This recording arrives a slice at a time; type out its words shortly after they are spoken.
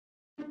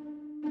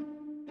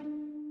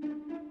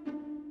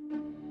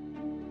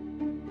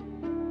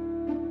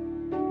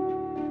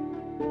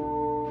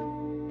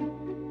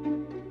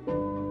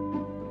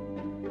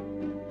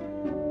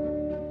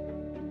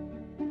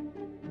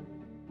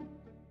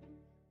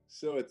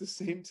So at the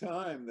same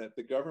time that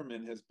the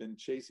government has been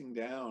chasing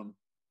down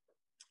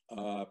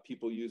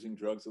people using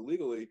drugs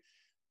illegally,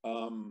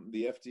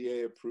 the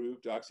FDA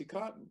approved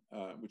OxyContin,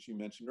 which you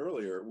mentioned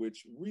earlier,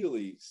 which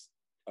really,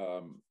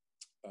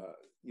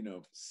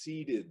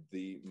 seeded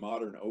the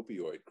modern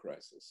opioid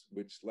crisis,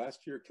 which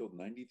last year killed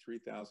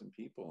 93,000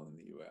 people in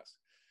the U.S.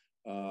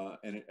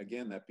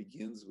 Again, that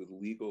begins with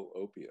legal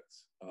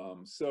opiates.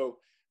 So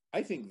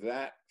I think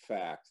that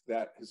fact,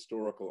 that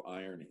historical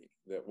irony,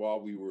 that while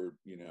we were,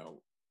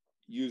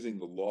 using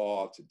the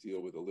law to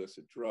deal with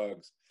illicit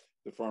drugs,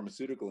 the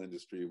pharmaceutical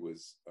industry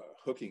was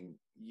hooking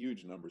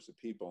huge numbers of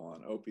people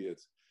on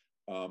opiates.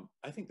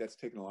 I think that's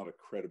taken a lot of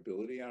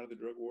credibility out of the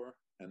drug war,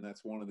 and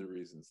that's one of the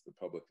reasons the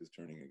public is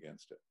turning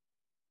against it.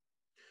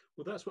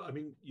 Well, that's what I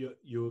mean.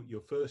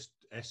 Your first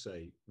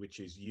essay,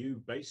 which is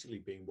you basically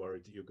being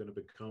worried that you're going to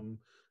become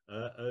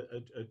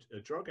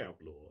a drug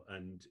outlaw,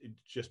 and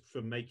just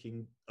for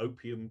making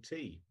opium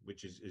tea,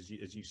 which is,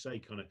 as you say,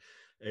 kind of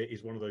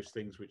is one of those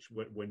things which,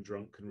 when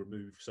drunk, can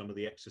remove some of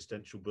the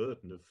existential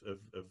burden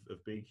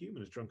of being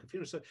human as drunk and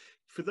funerals. So,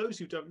 for those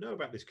who don't know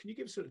about this, can you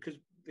give us, because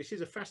this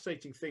is a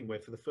fascinating thing where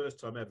for the first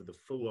time ever the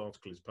full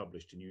article is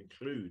published and you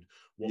include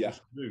what was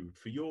removed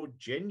for your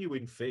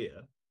genuine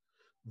fear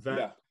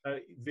that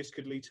this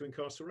could lead to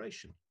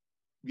incarceration.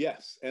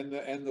 Yes, and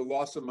the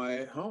loss of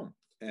my home,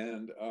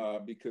 and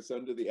because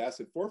under the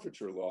asset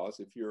forfeiture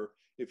laws, if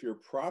your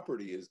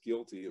property is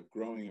guilty of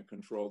growing a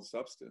controlled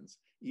substance,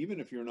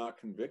 even if you're not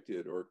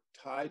convicted or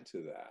tied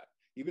to that,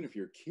 even if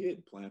your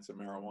kid plants a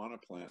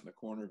marijuana plant in the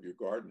corner of your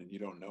garden and you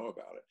don't know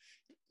about it,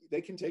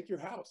 they can take your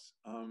house.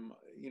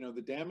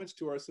 The damage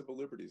to our civil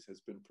liberties has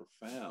been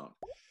profound.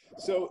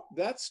 So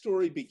that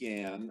story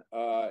began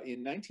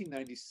in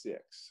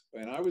 1996,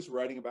 and I was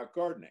writing about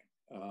gardening.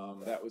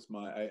 That was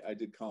I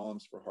did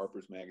columns for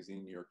Harper's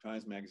Magazine, New York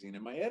Times Magazine,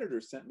 and my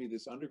editor sent me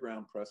this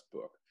underground press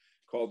book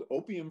called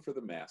Opium for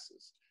the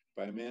Masses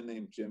by a man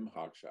named Jim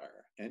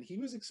Hogshire. And he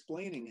was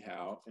explaining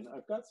how, and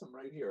I've got some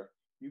right here,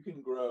 you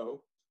can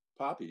grow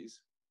poppies.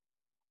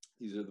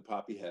 These are the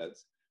poppy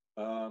heads.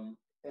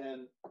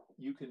 And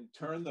you can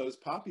turn those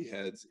poppy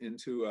heads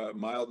into a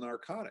mild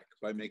narcotic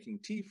by making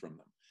tea from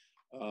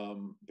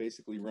them,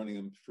 basically running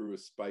them through a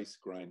spice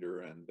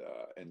grinder and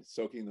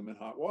soaking them in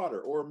hot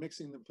water, or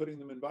mixing them, putting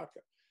them in vodka,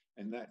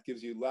 and that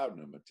gives you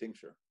laudanum, a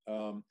tincture.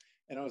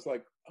 And I was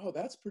like, oh,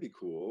 that's pretty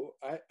cool.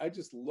 I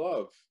just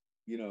love,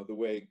 the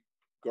way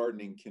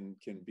gardening can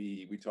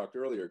be. We talked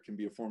earlier, can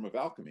be a form of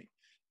alchemy.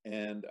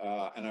 And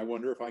I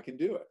wonder if I can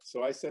do it.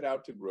 So I set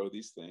out to grow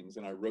these things,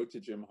 and I wrote to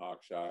Jim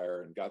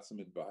Hogshire and got some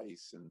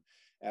advice and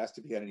asked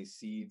if he had any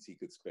seeds he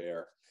could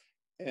spare.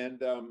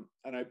 And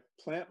I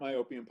plant my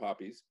opium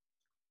poppies.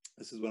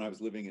 This is when I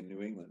was living in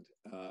New England.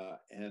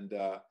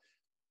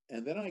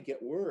 And then I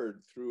get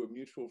word through a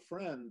mutual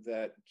friend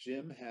that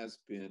Jim has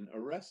been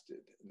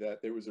arrested,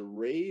 that there was a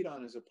raid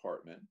on his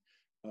apartment.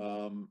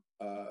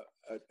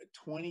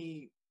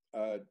 20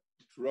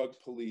 drug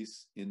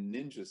police in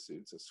ninja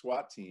suits, a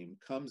SWAT team,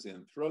 comes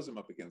in, throws him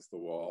up against the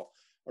wall,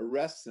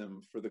 arrests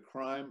him for the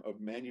crime of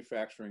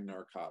manufacturing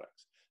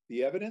narcotics.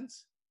 The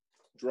evidence?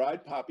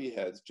 Dried poppy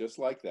heads, just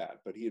like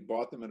that, but he had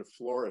bought them at a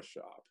florist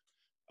shop,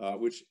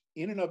 which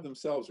in and of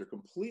themselves are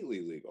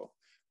completely legal.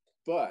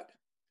 But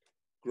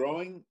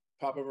growing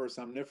Papaver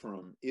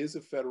somniferum is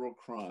a federal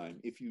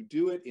crime if you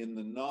do it in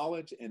the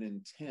knowledge and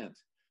intent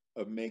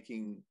of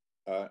making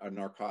a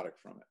narcotic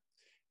from it.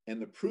 And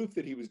the proof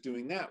that he was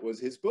doing that was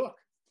his book.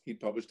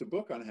 He'd published a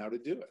book on how to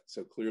do it.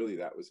 So clearly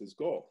that was his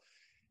goal.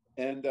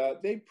 And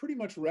they pretty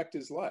much wrecked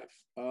his life.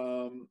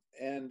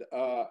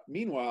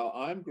 Meanwhile,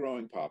 I'm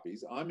growing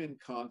poppies. I'm in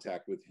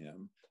contact with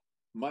him.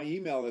 My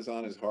email is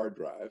on his hard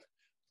drive.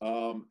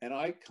 And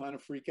I kind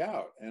of freak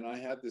out. And I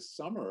had this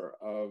summer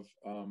of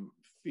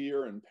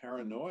fear and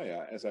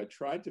paranoia as I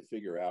tried to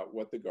figure out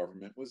what the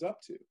government was up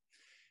to.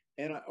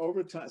 And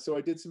over time, so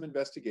I did some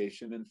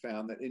investigation and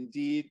found that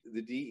indeed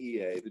the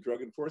DEA, the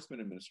Drug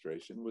Enforcement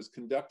Administration, was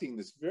conducting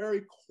this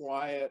very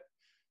quiet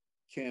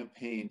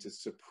campaign to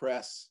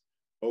suppress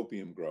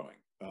opium growing.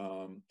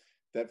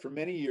 That for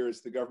many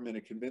years, the government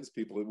had convinced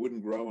people it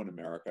wouldn't grow in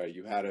America.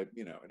 You had to,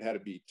 it had to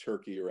be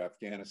Turkey or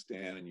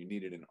Afghanistan, and you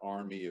needed an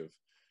army of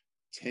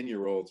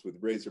 10-year-olds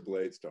with razor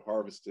blades to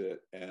harvest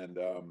it, and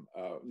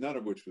none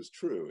of which was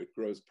true. It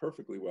grows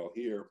perfectly well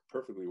here,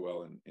 perfectly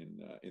well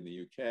in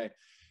the UK.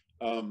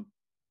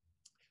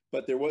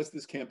 But there was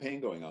this campaign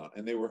going on,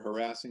 and they were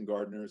harassing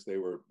gardeners. They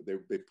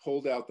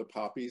pulled out the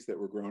poppies that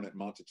were grown at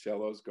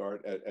Monticello's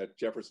garden, at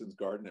Jefferson's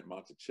garden at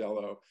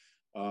Monticello.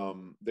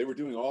 They were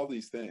doing all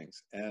these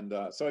things. And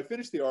so I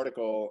finished the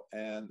article,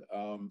 and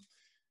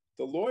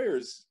the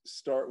lawyers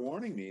start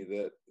warning me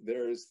that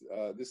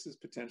this is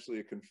potentially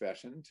a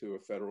confession to a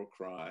federal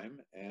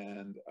crime,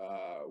 and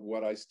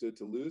what I stood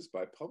to lose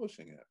by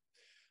publishing it.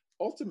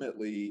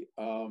 Ultimately,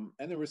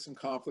 and there was some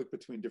conflict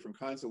between different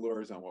kinds of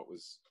lawyers on what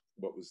was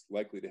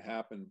likely to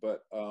happen,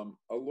 but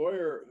a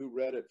lawyer who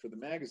read it for the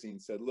magazine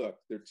said, look,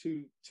 there are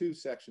two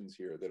sections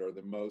here that are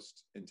the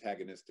most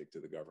antagonistic to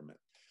the government.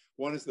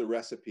 One is the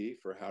recipe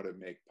for how to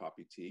make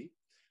poppy tea,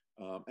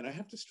 And I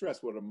have to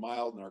stress what a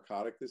mild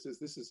narcotic this is.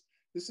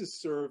 This is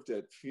served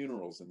at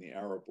funerals in the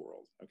Arab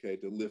world, okay,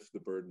 to lift the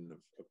burden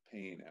of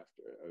pain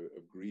after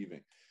of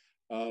grieving.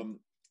 And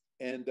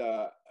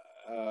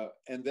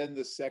then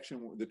the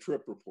section, the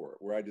trip report,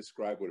 where I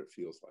describe what it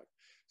feels like.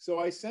 So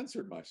I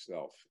censored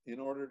myself in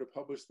order to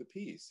publish the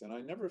piece, and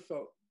I never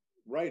felt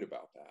right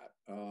about that.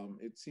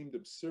 It seemed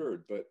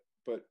absurd, but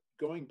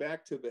going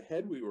back to the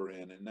head we were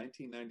in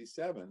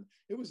 1997,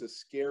 it was a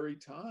scary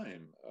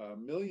time.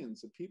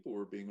 Millions of people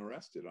were being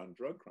arrested on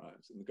drug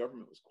crimes, and the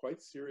government was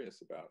quite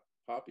serious about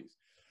poppies.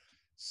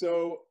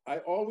 So I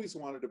always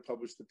wanted to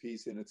publish the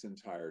piece in its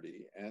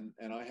entirety,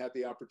 and I had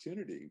the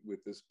opportunity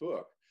with this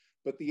book.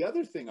 But the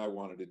other thing I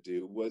wanted to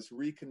do was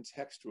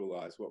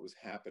recontextualize what was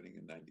happening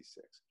in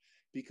 '96.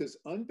 Because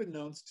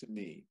unbeknownst to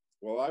me,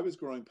 while I was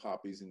growing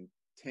poppies and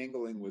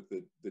tangling with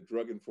the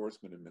Drug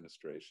Enforcement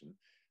Administration,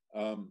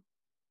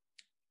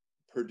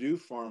 Purdue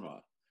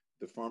Pharma,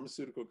 the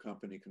pharmaceutical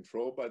company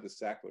controlled by the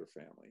Sackler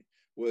family,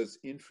 was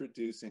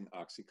introducing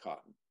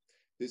Oxycontin.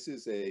 This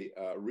is a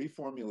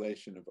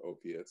reformulation of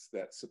opiates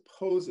that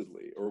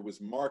supposedly, or was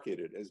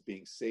marketed as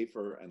being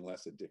safer and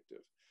less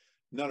addictive,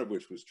 none of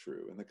which was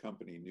true, and the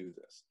company knew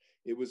this.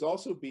 It was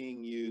also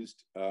being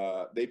used,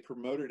 they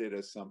promoted it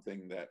as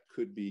something that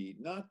could be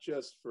not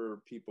just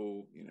for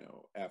people, you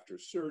know, after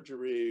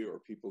surgery or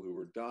people who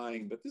were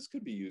dying, but this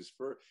could be used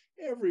for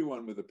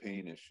everyone with a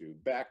pain issue,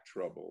 back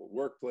trouble,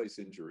 workplace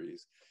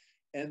injuries.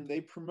 And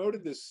they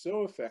promoted this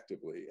so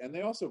effectively, and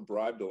they also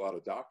bribed a lot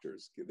of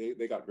doctors.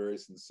 They got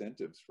various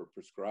incentives for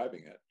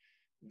prescribing it,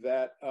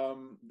 that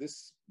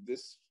this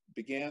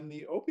began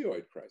the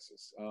opioid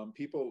crisis.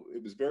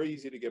 It was very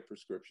easy to get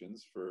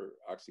prescriptions for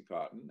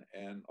Oxycontin,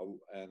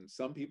 and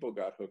some people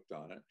got hooked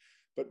on it.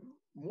 But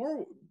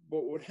what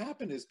would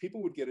happen is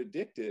people would get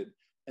addicted,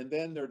 and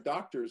then their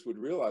doctors would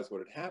realize what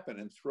had happened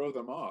and throw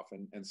them off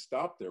and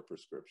stop their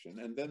prescription.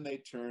 And then they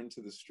turn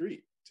to the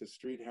street, to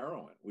street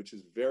heroin, which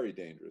is very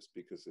dangerous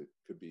because it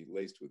could be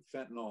laced with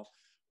fentanyl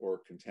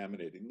or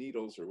contaminated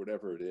needles or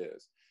whatever it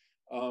is.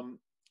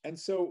 And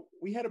so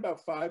we had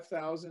about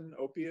 5,000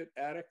 opiate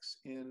addicts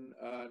in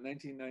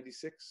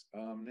 1996.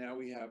 Now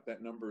we have,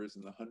 that number is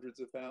in the hundreds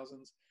of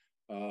thousands.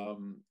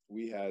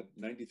 We had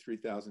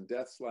 93,000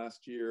 deaths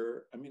last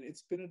year. I mean,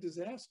 it's been a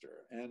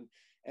disaster.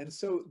 And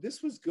so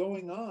this was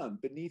going on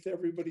beneath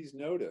everybody's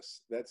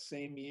notice that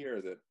same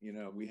year that, you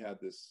know, we had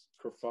this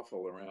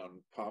kerfuffle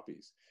around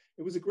poppies.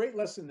 It was a great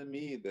lesson to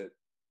me that,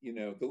 you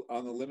know,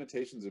 on the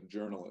limitations of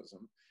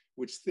journalism,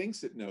 which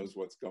thinks it knows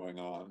what's going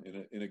on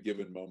in a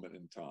given moment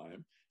in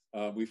time.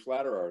 We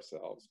flatter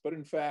ourselves, but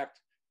in fact,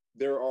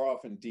 there are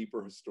often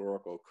deeper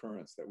historical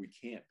currents that we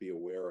can't be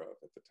aware of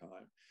at the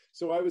time.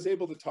 So I was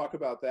able to talk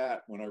about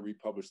that when I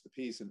republished the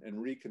piece and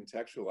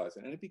recontextualize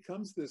it. And it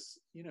becomes this,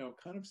 you know,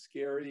 kind of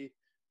scary,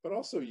 but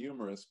also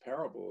humorous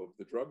parable of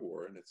the drug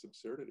war and its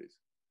absurdities.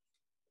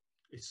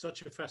 It's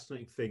such a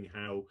fascinating thing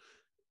how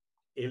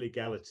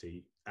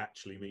illegality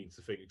actually means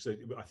the thing. So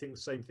I think the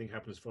same thing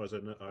happened, as far as I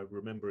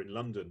remember, in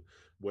London,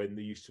 when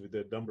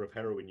the number of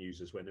heroin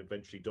users, when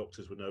eventually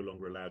doctors were no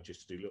longer allowed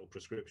just to do little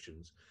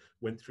prescriptions,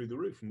 went through the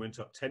roof and went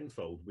up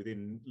tenfold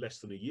within less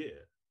than a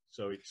year.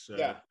 So it's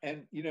yeah,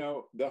 and you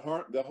know, the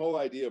whole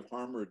idea of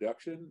harm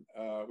reduction,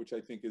 which I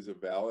think is a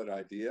valid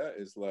idea,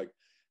 is like,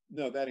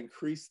 no, that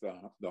increased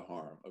the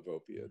harm of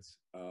opiates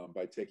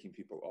by taking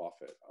people off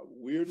it.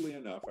 Weirdly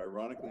enough,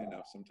 ironically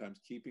enough,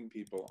 sometimes keeping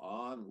people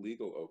on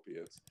legal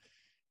opiates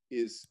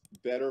is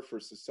better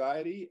for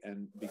society,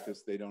 and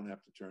because they don't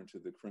have to turn to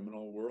the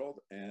criminal world,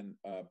 and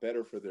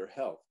better for their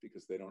health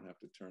because they don't have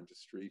to turn to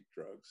street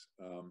drugs.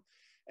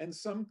 And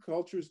some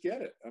cultures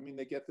get it. I mean,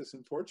 they get this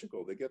in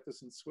Portugal, they get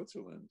this in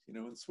Switzerland. You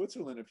know, in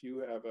Switzerland, if you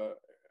have a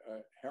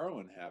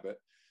heroin habit,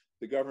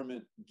 the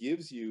government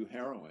gives you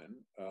heroin,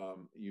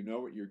 you know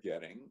what you're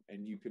getting,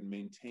 and you can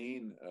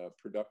maintain a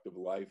productive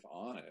life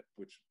on it,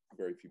 which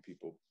very few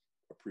people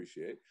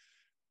appreciate.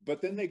 But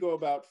then they go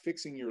about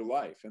fixing your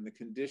life and the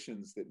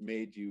conditions that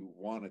made you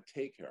want to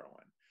take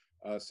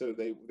heroin. So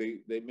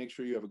they make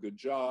sure you have a good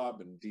job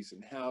and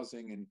decent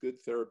housing and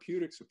good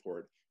therapeutic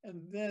support,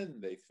 and then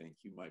they think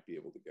you might be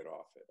able to get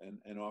off it,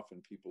 and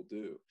often people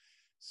do.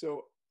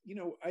 So, you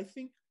know, I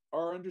think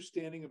our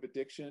understanding of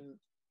addiction,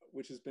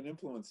 which has been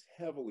influenced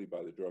heavily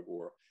by the drug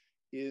war,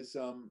 is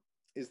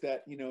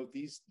that, you know,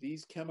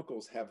 these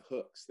chemicals have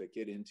hooks that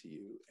get into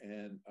you,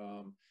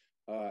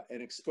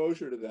 and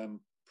exposure to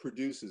them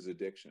produces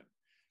addiction.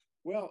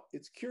 Well,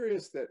 it's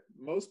curious that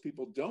most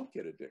people don't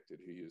get addicted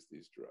who use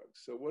these drugs.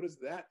 So what does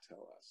that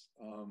tell us?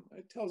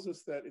 It tells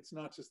us that it's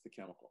not just the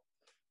chemical.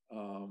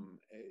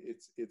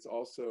 It's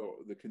also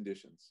the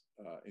conditions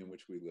in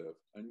which we live.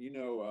 And, you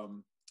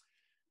know,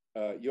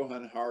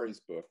 Johann Hari's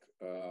book,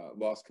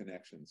 Lost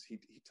Connections, he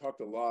talked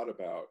a lot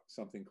about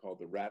something called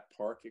the rat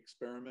park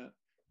experiment.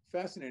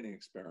 Fascinating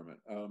experiment.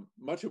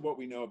 Much of what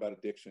we know about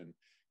addiction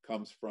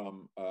comes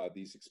from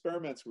these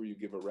experiments where you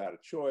give a rat a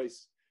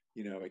choice.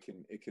 You know,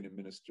 it can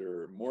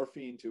administer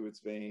morphine to its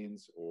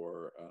veins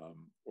or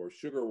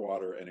sugar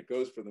water, and it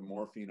goes for the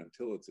morphine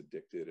until it's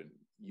addicted and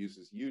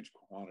uses huge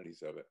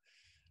quantities of it.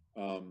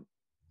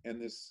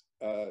 this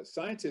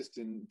scientist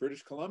in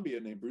British Columbia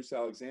named Bruce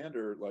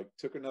Alexander like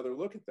took another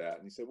look at that,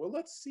 and he said, well,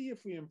 let's see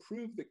if we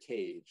improve the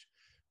cage.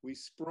 We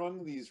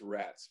sprung these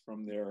rats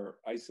from their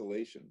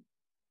isolation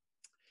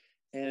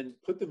and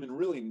put them in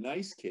really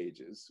nice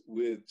cages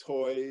with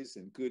toys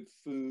and good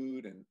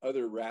food and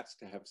other rats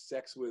to have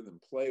sex with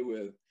and play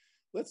with.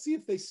 Let's see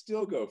if they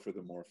still go for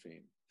the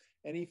morphine.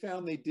 And he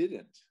found they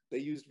didn't. They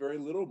used very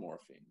little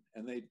morphine,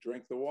 and they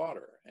drank the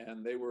water.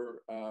 And they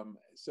were,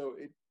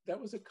 that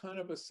was a kind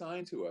of a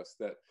sign to us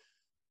that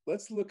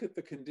let's look at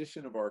the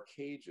condition of our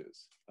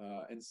cages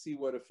and see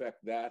what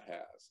effect that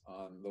has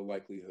on the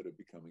likelihood of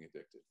becoming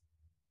addicted.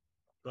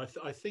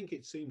 I think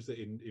it seems that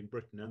in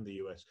Britain and the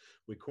US,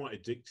 we're quite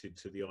addicted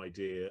to the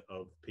idea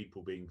of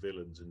people being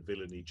villains and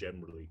villainy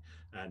generally,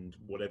 and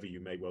whatever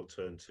you may well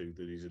turn to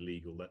that is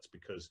illegal. That's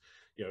because,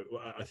 you know,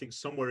 I think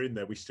somewhere in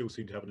there we still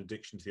seem to have an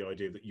addiction to the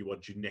idea that you are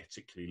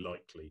genetically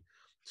likely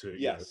to.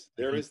 Yes,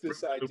 there is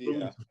this idea. The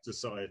rules of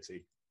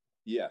society.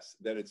 Yes,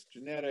 that it's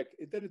genetic,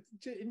 that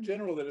it's in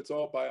general, that it's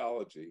all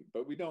biology,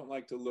 but we don't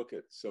like to look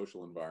at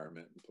social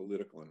environment and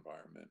political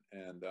environment.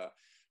 And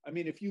I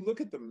mean, if you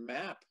look at the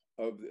map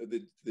of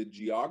the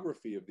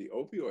geography of the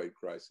opioid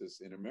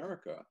crisis in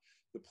America,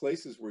 the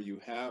places where you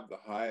have the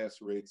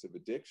highest rates of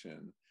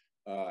addiction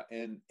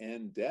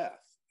and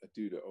death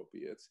due to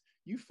opiates,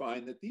 you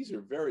find that these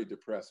are very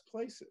depressed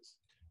places.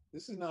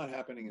 This is not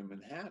happening in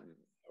Manhattan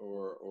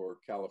or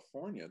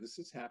California. This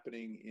is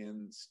happening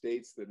in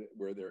states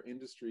where their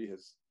industry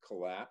has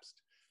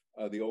collapsed,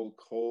 the old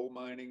coal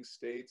mining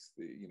states,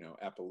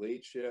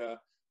 Appalachia,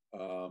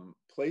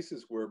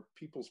 places where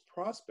people's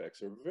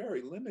prospects are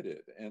very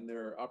limited and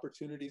their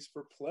opportunities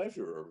for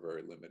pleasure are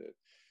very limited.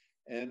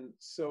 And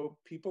so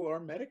people are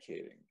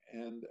medicating.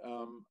 And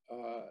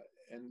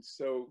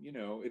so,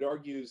 it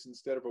argues,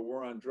 instead of a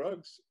war on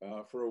drugs,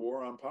 for a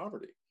war on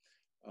poverty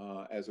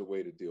as a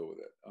way to deal with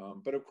it.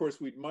 But of course,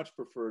 we'd much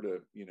prefer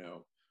to,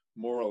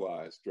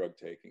 moralize drug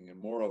taking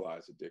and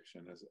moralize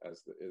addiction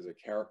as a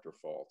character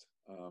fault.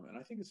 And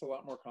I think it's a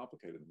lot more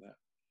complicated than that.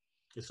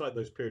 It's like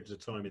those periods of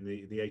time in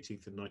the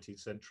 18th and 19th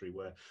century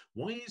where,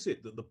 why is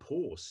it that the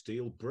poor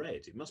steal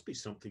bread? It must be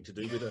something to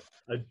do with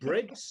a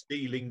bread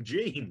stealing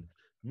gene.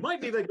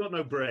 Might be they've got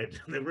no bread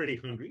and they're really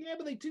hungry. Yeah,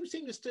 but they do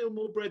seem to steal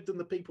more bread than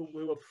the people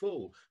who are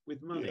full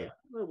with money. Yeah.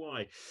 I don't know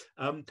why.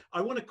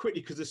 I want to quickly,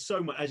 because there's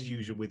so much, as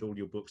usual with all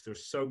your books, there are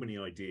so many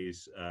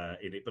ideas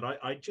in it. But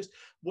I just,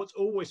 what's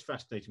always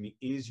fascinated me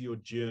is your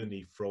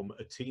journey from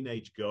a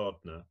teenage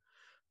gardener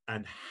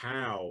and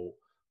how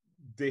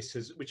this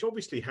has, which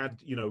obviously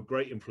had,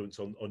 great influence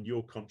on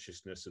your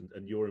consciousness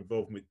and your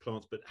involvement with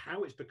plants, but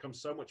how it's become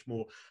so much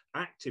more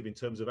active in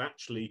terms of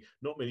actually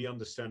not merely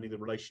understanding the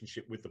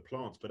relationship with the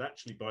plants, but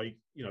actually by,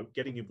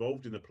 getting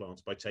involved in the plants,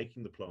 by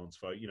taking the plants,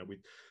 for, with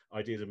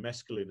ideas of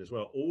mescaline as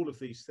well, all of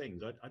these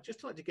things. I'd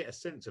just like to get a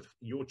sense of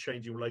your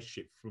changing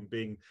relationship from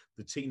being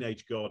the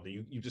teenage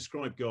gardener. You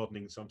describe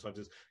gardening sometimes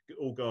as,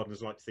 all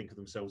gardeners like to think of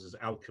themselves as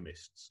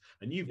alchemists,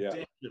 and you've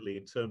definitely,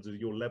 in terms of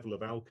your level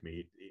of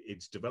alchemy,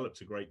 it's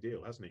developed a great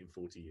deal, hasn't it, in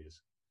 40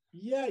 years?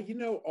 Yeah,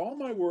 all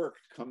my work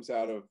comes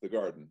out of the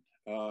garden.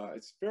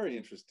 It's very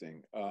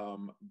interesting.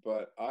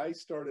 But I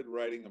started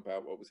writing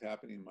about what was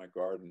happening in my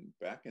garden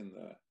back in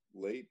the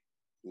late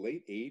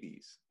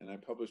 80s. And I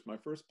published, my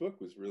first book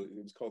it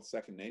was called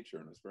Second Nature,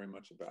 and it was very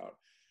much about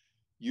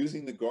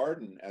using the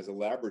garden as a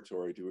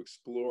laboratory to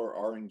explore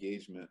our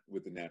engagement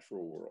with the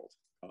natural world.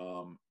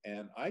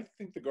 And I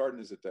think the garden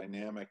is a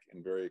dynamic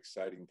and very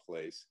exciting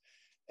place.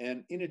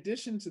 And in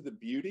addition to the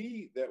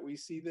beauty that we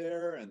see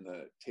there and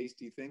the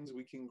tasty things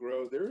we can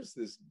grow, there's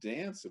this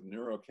dance of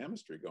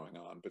neurochemistry going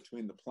on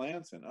between the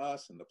plants and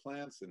us, and the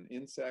plants and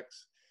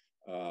insects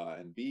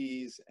and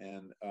bees.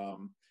 And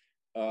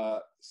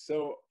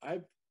so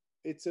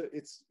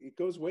it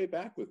goes way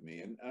back with me.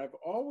 And I've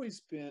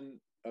always been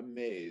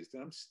amazed,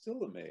 and I'm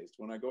still amazed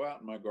when I go out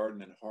in my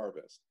garden and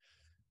harvest,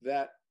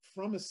 that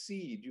from a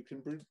seed you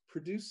can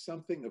produce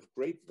something of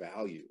great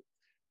value.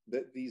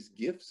 That these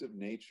gifts of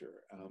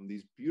nature,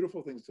 these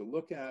beautiful things to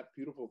look at,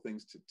 beautiful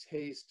things to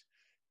taste,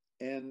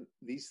 and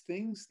these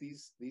things,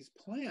 these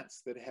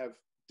plants that have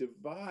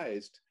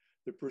devised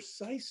the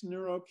precise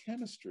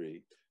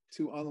neurochemistry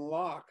to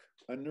unlock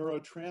a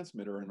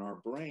neurotransmitter in our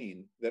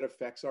brain that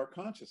affects our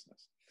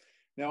consciousness.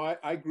 Now,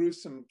 I grew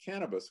some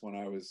cannabis when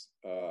I was,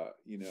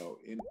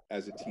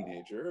 as a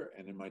teenager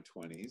and in my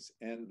 20s,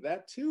 and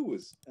that too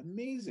was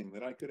amazing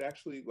that I could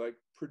actually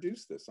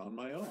produce this on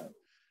my own.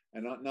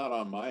 And not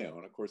on my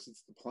own, of course,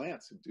 it's the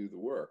plants who do the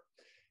work.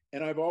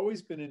 And I've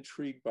always been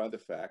intrigued by the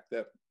fact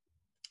that,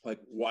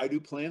 why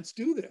do plants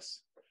do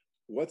this?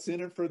 What's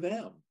in it for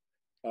them?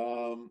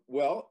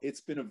 Well,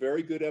 it's been a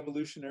very good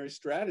evolutionary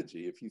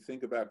strategy. If you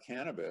think about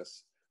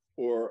cannabis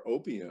or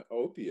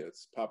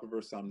opiates,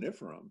 Papaver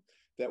somniferum,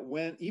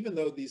 that even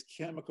though these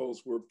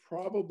chemicals were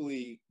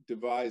probably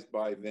devised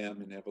by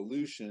them in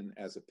evolution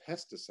as a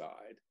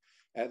pesticide,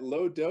 at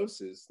low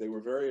doses, they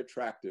were very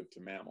attractive to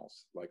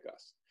mammals like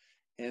us.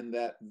 And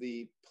that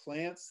the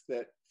plants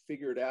that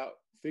figured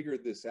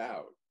this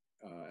out,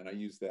 and I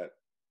use that,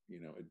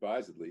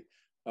 advisedly,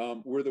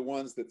 were the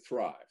ones that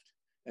thrived,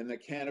 and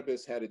that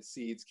cannabis had its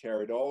seeds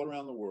carried all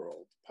around the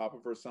world,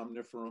 Papaver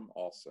somniferum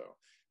also,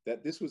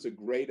 that this was a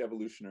great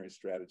evolutionary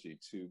strategy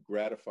to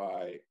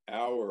gratify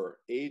our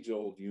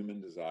age-old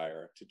human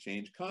desire to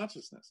change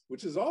consciousness,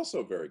 which is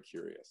also very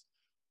curious.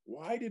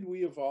 Why did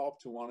we evolve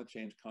to want to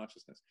change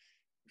consciousness?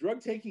 Drug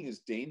taking is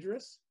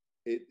dangerous.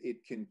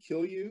 It can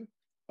kill you.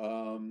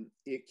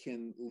 It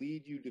can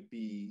lead you to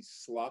be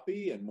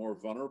sloppy and more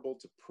vulnerable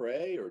to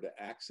prey or to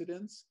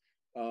accidents.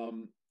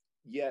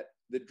 Yet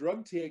the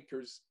drug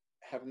takers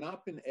have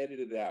not been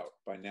edited out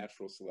by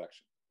natural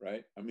selection,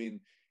 right? I mean,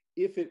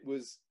 if it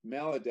was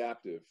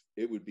maladaptive,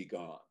 it would be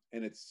gone,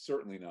 and it's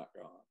certainly not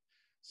gone.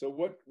 So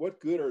what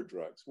good are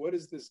drugs? What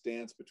is this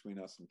dance between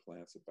us and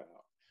plants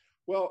about?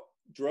 Well,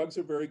 drugs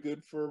are very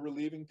good for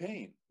relieving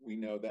pain. We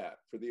know that,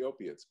 for the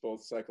opiates,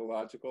 both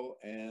psychological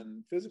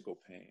and physical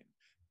pain.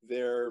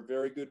 They're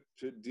very good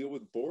to deal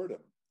with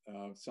boredom.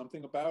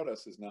 Something about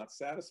us is not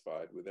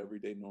satisfied with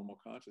everyday normal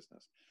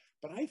consciousness.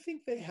 But I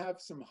think they have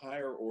some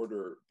higher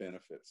order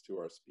benefits to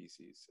our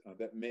species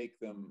that make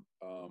them,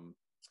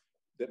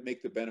 that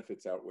make the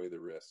benefits outweigh the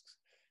risks.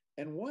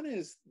 And one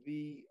is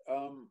the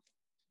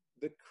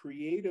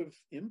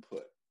creative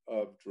input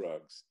of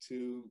drugs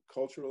to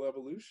cultural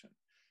evolution.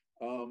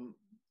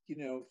 You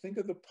know, think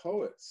of the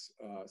poets.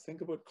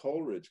 Think of what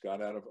Coleridge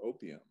got out of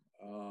opium.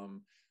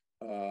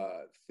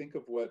 Think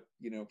of what,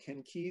 you know,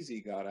 Ken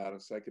Kesey got out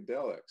of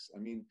psychedelics. I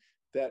mean,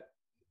 that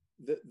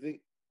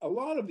a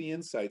lot of the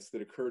insights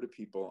that occur to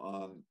people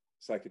on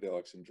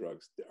psychedelics and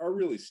drugs are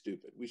really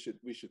stupid. We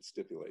should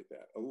stipulate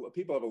that.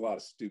 People have a lot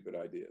of stupid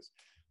ideas,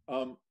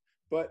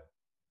 but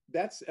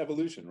that's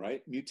evolution,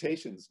 right?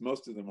 Mutations,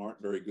 most of them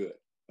aren't very good.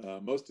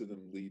 Most of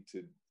them lead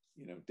to,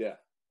 you know,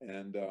 death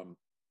and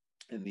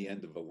the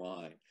end of a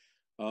line.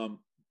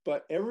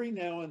 But every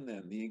now and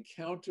then, the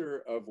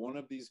encounter of one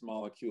of these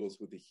molecules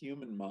with the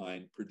human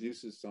mind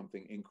produces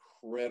something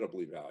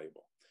incredibly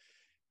valuable.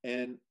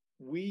 And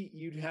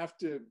you'd have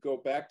to go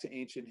back to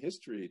ancient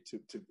history to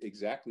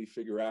exactly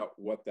figure out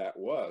what that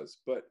was.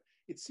 But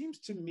it seems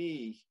to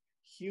me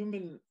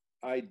human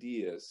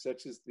ideas,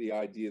 such as the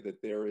idea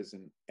that there is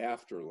an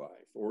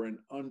afterlife or an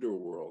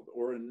underworld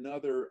or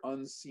another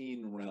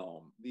unseen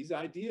realm, these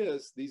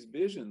ideas, these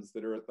visions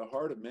that are at the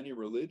heart of many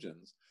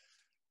religions,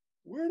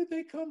 where did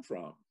they come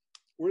from?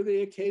 Were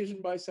they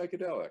occasioned by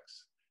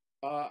psychedelics?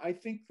 I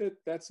think that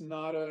that's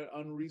not an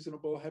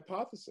unreasonable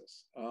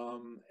hypothesis.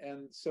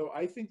 And so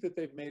I think that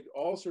they've made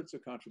all sorts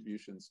of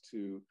contributions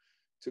to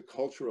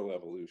cultural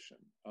evolution.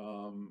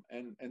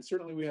 And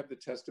certainly we have the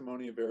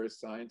testimony of various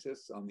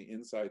scientists on the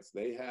insights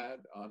they had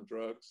on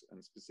drugs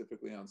and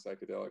specifically on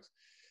psychedelics.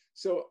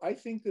 So I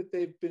think that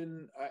they've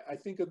been, I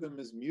think of them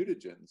as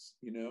mutagens,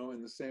 you know,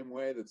 in the same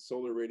way that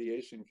solar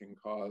radiation can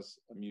cause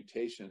a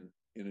mutation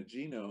in a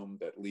genome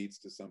that leads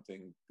to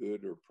something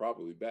good or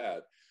probably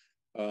bad.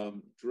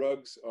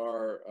 Drugs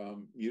are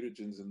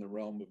mutagens in the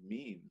realm of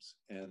memes,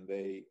 and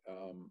they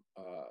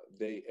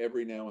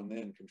every now and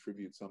then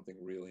contribute something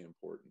really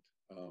important.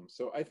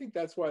 So I think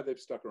that's why they've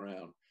stuck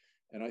around,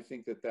 and I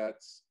think that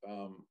that's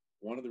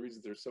one of the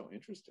reasons they're so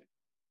interesting.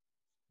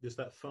 There's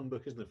that fun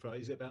book, isn't it?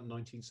 Is it about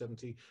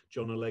 1970?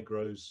 John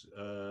Allegro's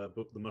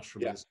book, The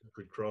Mushroom and the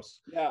Sacred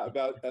Cross. Yeah,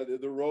 about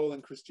the role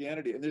in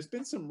Christianity. And there's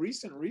been some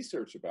recent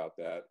research about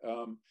that.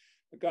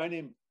 A guy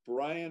named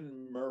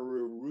Brian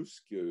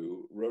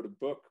Maruruscu wrote a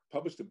book,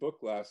 published a book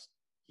last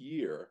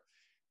year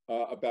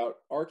about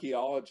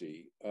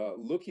archaeology,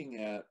 looking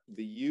at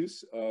the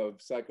use of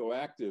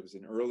psychoactives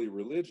in early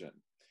religion.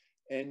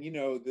 And, you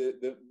know,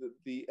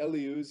 the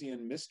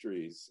Eleusinian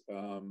mysteries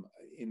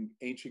in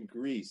ancient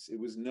Greece, it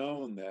was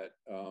known that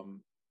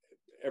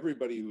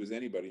everybody who was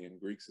anybody in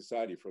Greek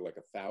society for like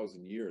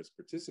 1,000 years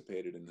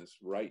participated in this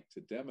rite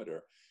to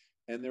Demeter.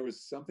 And there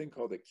was something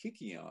called a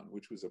kykeon,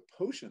 which was a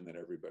potion that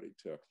everybody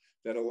took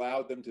that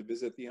allowed them to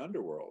visit the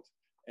underworld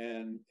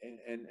and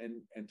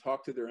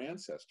talk to their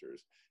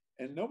ancestors.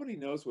 And nobody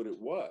knows what it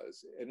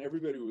was. And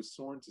everybody was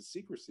sworn to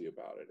secrecy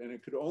about it. And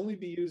it could only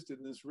be used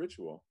in this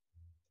ritual.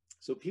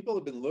 So people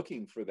have been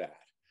looking for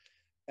that.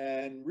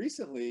 And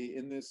recently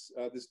in this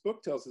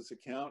book tells this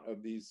account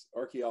of these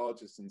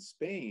archaeologists in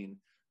Spain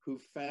who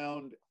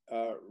found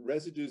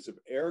residues of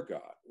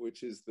ergot,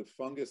 which is the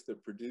fungus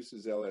that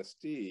produces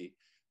LSD,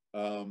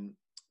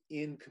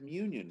 in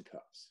communion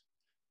cups,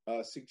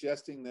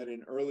 suggesting that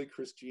in early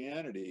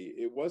Christianity,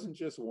 it wasn't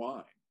just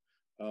wine,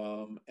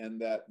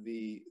 and that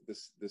the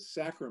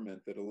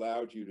sacrament that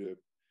allowed you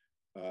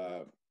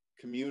to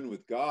commune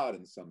with God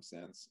in some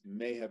sense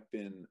may have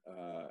been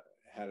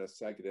had a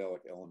psychedelic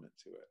element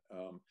to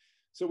it.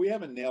 So we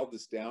haven't nailed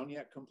this down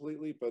yet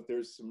completely, but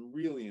there's some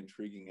really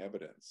intriguing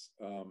evidence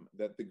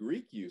that the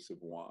Greek use of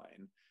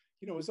wine,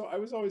 you know, I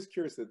was always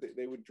curious that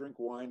they would drink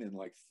wine in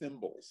like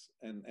thimbles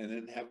and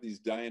then have these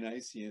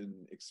Dionysian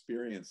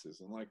experiences.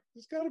 And like,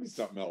 there's got to be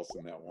something else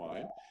in that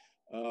wine.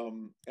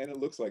 And it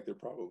looks like there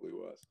probably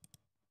was.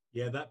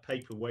 Yeah, that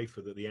paper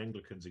wafer that the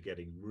Anglicans are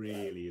getting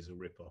really is a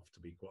rip-off, to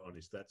be quite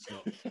honest. That's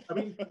not, I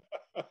mean,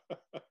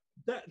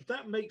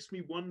 that makes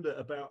me wonder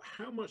about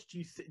how much do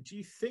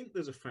you think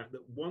there's a fact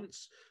that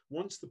once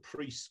the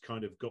priests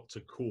kind of got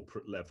to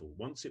corporate level,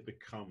 once it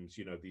becomes,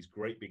 you know, these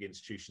great big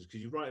institutions,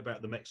 because you write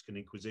about the Mexican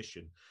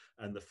Inquisition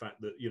and the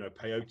fact that, you know,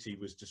 peyote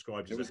was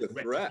described as a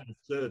heretical threat.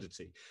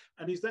 absurdity,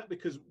 and is that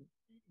because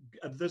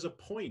there's a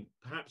point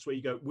perhaps where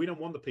you go, we don't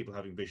want the people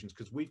having visions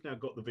because we've now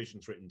got the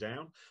visions written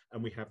down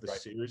and we have the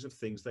series of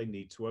things they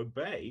need to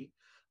obey,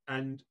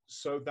 and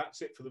so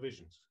that's it for the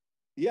visions?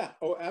 Yeah,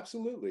 oh,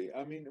 absolutely.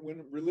 I mean,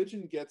 when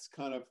religion gets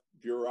kind of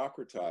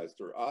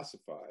bureaucratized or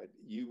ossified,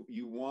 you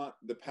want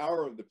the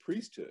power of the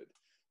priesthood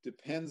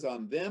depends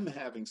on them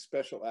having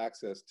special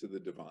access to the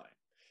divine.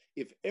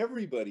 If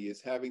everybody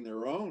is having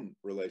their own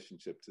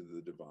relationship to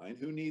the divine,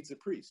 who needs a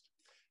priest?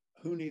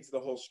 Who needs the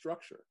whole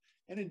structure?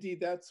 And indeed,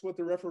 that's what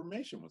the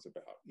Reformation was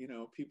about. You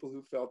know, people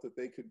who felt that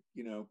they could,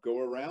 you know, go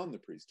around the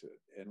priesthood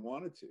and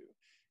wanted to.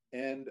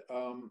 And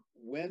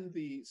when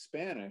the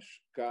Spanish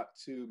got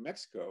to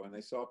Mexico and they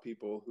saw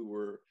people who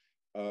were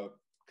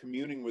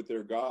communing with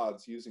their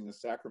gods using a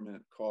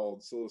sacrament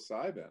called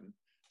psilocybin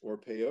or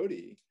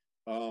peyote,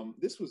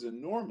 this was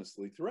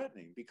enormously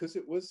threatening because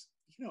it was,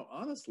 you know,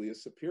 honestly, a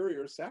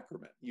superior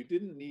sacrament. You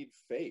didn't need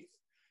faith.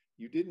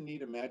 You didn't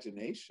need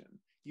imagination.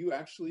 You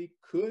actually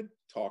could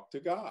talk to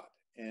God.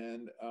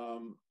 And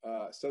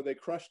so they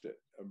crushed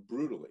it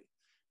brutally.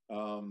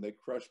 They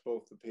crushed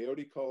both the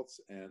peyote cults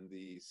and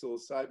the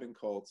psilocybin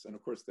cults, and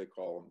of course they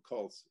call them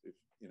cults. If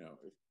you know,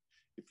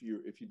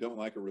 if you don't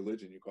like a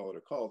religion, you call it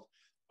a cult.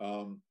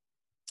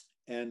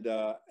 And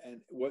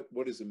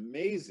what is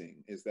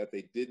amazing is that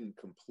they didn't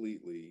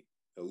completely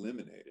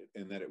eliminate it,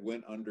 and that it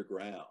went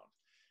underground,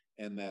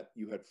 and that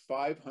you had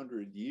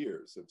 500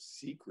 years of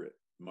secret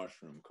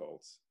mushroom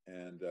cults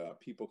and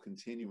people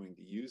continuing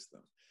to use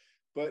them.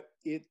 But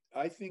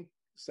I think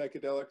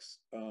psychedelics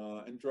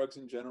and drugs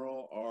in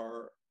general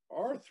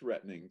are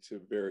threatening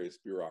to various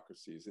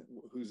bureaucracies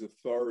whose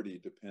authority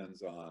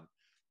depends on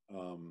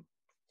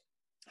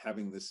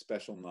having this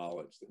special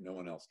knowledge that no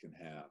one else can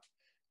have.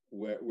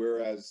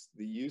 Whereas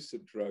the use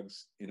of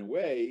drugs, in a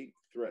way,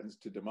 threatens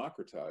to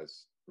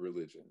democratize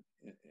religion.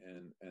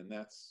 And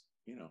that's,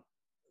 you know,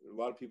 a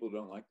lot of people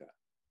don't like that.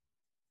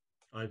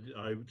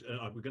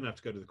 We're going to have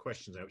to go to the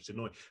questions now, which is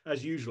annoying.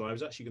 As usual, I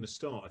was actually going to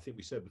start, I think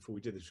we said before we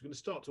did this, we're going to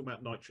start talking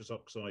about nitrous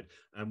oxide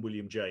and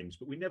William James,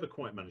 but we never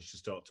quite managed to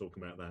start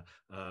talking about that,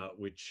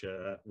 which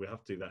we'll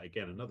have to do that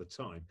again another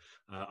time.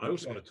 I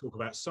also want to talk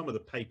about some of the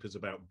papers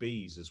about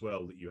bees as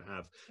well that you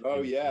have.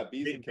 Oh, yeah,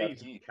 bees and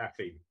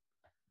caffeine.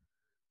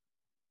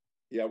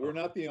 Yeah, we're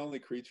not the only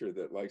creature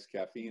that likes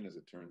caffeine, as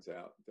it turns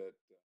out. That